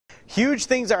Huge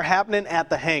things are happening at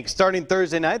the Hank. Starting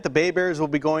Thursday night, the Baybears will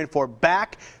be going for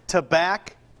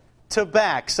back-to-back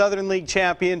Southern League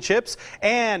championships,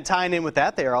 and tying in with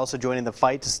that, they are also joining the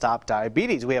fight to stop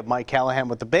diabetes. We have Mike Callahan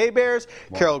with the Baybears,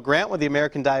 Carol Grant with the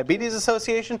American Diabetes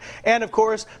Association, and of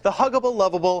course, the huggable,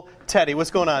 lovable Teddy.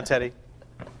 What's going on, Teddy?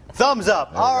 Thumbs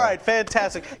up. All right,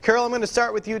 fantastic. Carol, I'm going to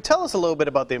start with you. Tell us a little bit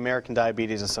about the American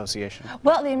Diabetes Association.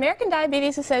 Well, the American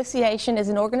Diabetes Association is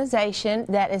an organization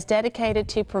that is dedicated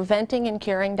to preventing and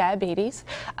curing diabetes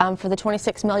for the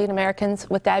 26 million Americans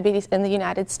with diabetes in the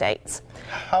United States.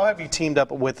 How have you teamed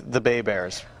up with the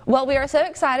Baybears? Well, we are so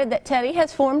excited that Teddy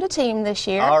has formed a team this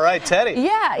year. All right, Teddy.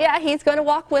 Yeah, he's going to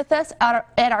walk with us at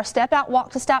our Step Out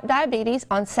Walk to Stop Diabetes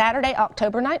on Saturday,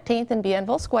 October 19th in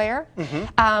Bienville Square.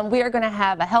 We are going to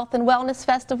have a health and wellness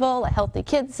festival, a healthy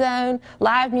kids zone,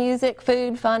 live music,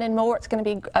 food, fun, and more. It's going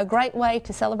to be a great way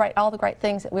to celebrate all the great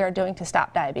things that we are doing to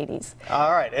stop diabetes.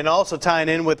 All right, and also tying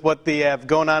in with what they have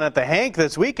going on at the Hank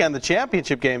this weekend, the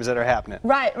championship games that are happening.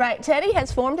 Right. Teddy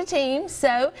has formed a team,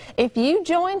 so if you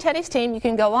join Teddy's team, you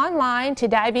can go online to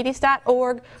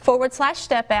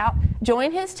diabetes.org/stepout,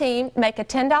 join his team, make a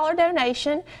 $10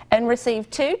 donation, and receive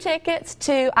 2 tickets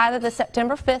to either the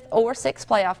September 5th or 6th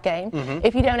playoff game.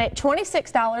 If you donate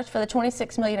 $26 for the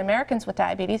 26 million Americans with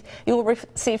diabetes, you will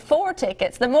receive 4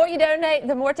 tickets. The more you donate,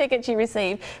 the more tickets you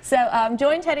receive. So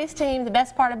join Teddy's team. The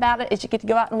best part about it is you get to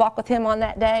go out and walk with him on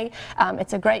that day.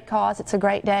 It's a great cause. It's a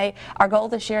great day. Our goal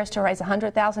this year is to raise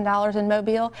 $100,000 in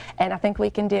Mobile, and I think we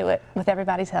can do it with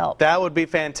everybody's help. That would be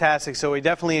fantastic. So we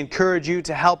definitely encourage you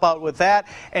to help out with that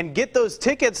and get those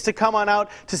tickets to come on out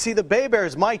to see the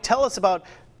Baybears. Mike, tell us about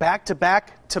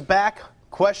back-to-back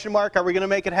question mark. Are we going to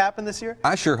make it happen this year?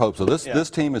 I sure hope so.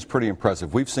 This team is pretty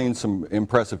impressive. We've seen some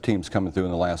impressive teams coming through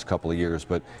in the last couple of years,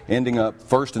 but ending up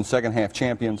first and second half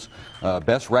champions,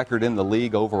 best record in the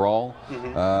league overall,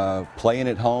 playing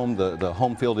at home, the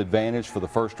home field advantage for the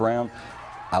first round.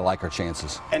 I like our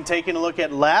chances. And taking a look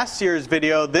at last year's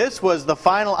video, this was the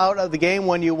final out of the game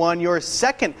when you won your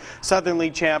second Southern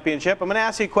League championship. I'm going to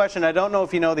ask you a question. I don't know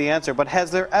if you know the answer, but has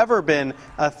there ever been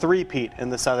a three-peat in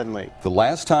the Southern League? The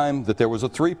last time that there was a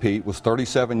three-peat was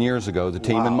 37 years ago. The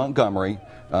team in Montgomery,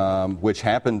 which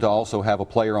happened to also have a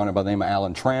player on it by the name of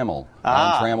Alan Trammell.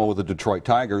 Alan Trammell with the Detroit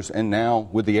Tigers, and now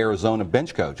with the Arizona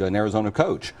bench coach, an Arizona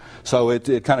coach. So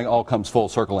it kind of all comes full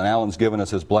circle, and Alan's given us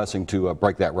his blessing to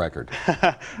break that record.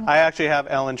 I actually have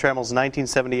Alan Trammell's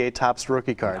 1978 Topps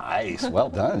rookie card. Nice. Well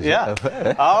done. Yeah.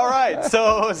 All right.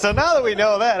 So now that we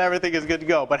know that, everything is good to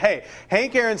go. But hey,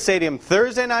 Hank Aaron Stadium,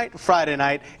 Thursday night, Friday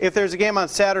night. If there's a game on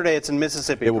Saturday, it's in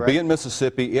Mississippi, It will be in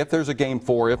Mississippi. If there's a game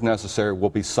 4, if necessary,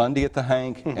 will be Sunday at the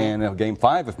Hank, and game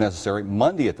 5, if necessary,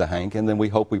 Monday at the Hank. And then we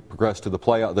hope we progress to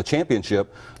the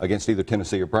championship against either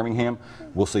Tennessee or Birmingham.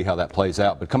 We'll see how that plays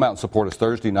out. But come out and support us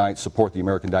Thursday night, support the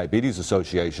American Diabetes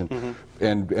Association,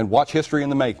 and watch history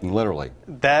in the making, literally.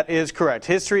 That is correct.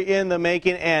 History in the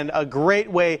making, and a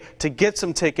great way to get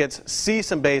some tickets, see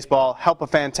some baseball, help a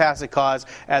fantastic cause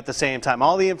at the same time.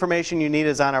 All the information you need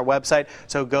is on our website,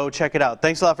 so go check it out.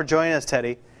 Thanks a lot for joining us,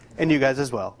 Teddy, and you guys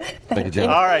as well. Thank you, Jim.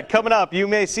 All right, coming up, you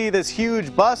may see this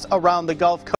huge bus around the Gulf Coast.